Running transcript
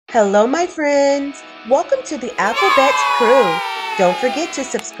Hello, my friends. Welcome to the Alphabet Crew. Don't forget to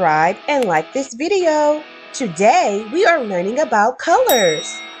subscribe and like this video. Today, we are learning about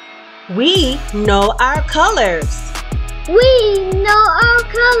colors. We know our colors. We know our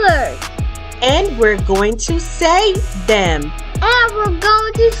colors. And we're going to say them. And we're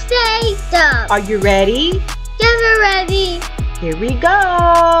going to say them. Are you ready? Yes, we're ready. Here we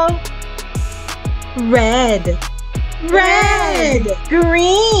go. Red. Red.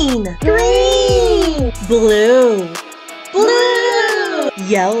 Green. Green. Blue. Blue.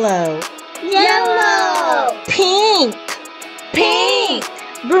 Yellow. Yellow. Pink. Pink.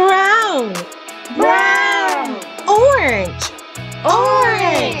 Brown. Brown. Orange.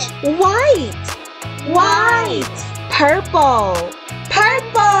 Orange. White. White. Purple.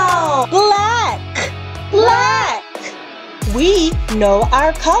 Purple. Black. Black. We know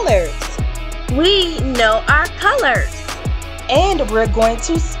our colors. We know our colors. And we're going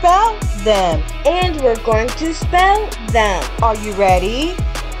to spell them. And we're going to spell them. Are you ready?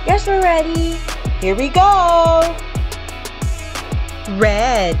 Yes, we're ready. Here we go.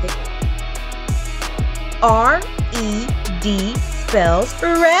 Red. R-E-D spells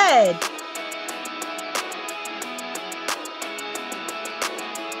red.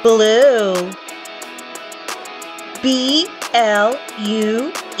 Blue. B-L-U-E,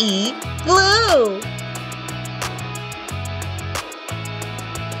 blue.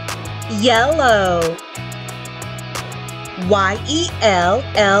 Yellow. Y-E-L-L-O-W,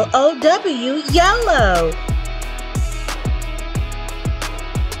 yellow.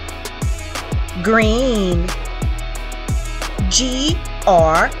 Green. G-R-E-E-N,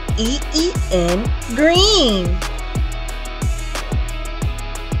 green.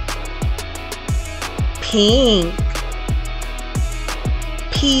 Pink.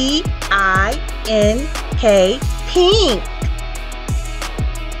 P-I-N-K, pink.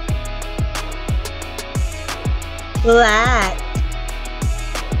 Black.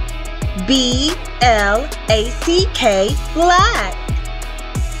 B-L-A-C-K, black.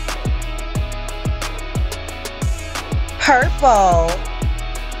 Purple.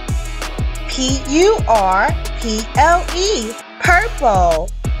 P-U-R-P-L-E, purple.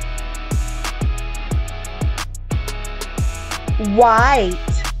 White.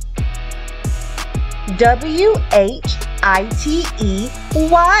 W-H-I-T-E,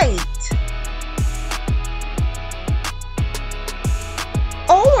 white.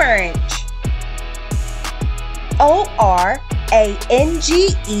 Orange. O-R-A-N-G-E,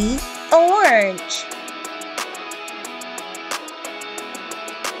 orange.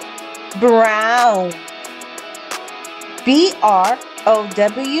 Brown. B-R-O-W-N,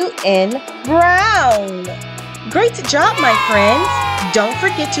 brown. Great job, my friends! Don't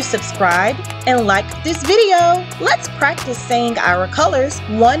forget to subscribe and like this video. Let's practice saying our colors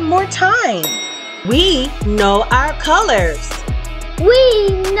one more time. We know our colors. We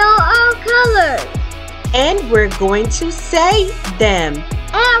know our colors. And we're going to say them.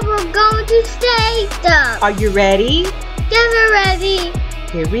 And we're going to say them. Are you ready? Yes, we're ready.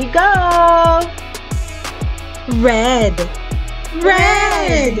 Here we go. Red.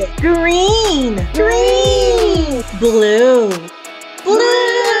 Red. Green. Green. Blue.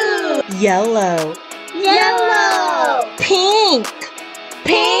 Blue. Yellow. Yellow. Pink.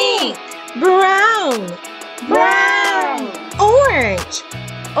 Pink. Brown. Brown. Orange.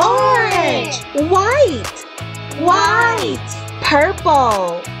 Orange. White. White.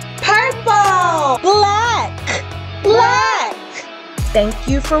 Purple. Purple. Black. Black. Thank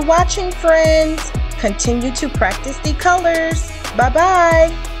you for watching, friends. Continue to practice the colors.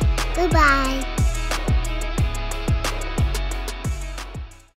 Bye-bye. Goodbye.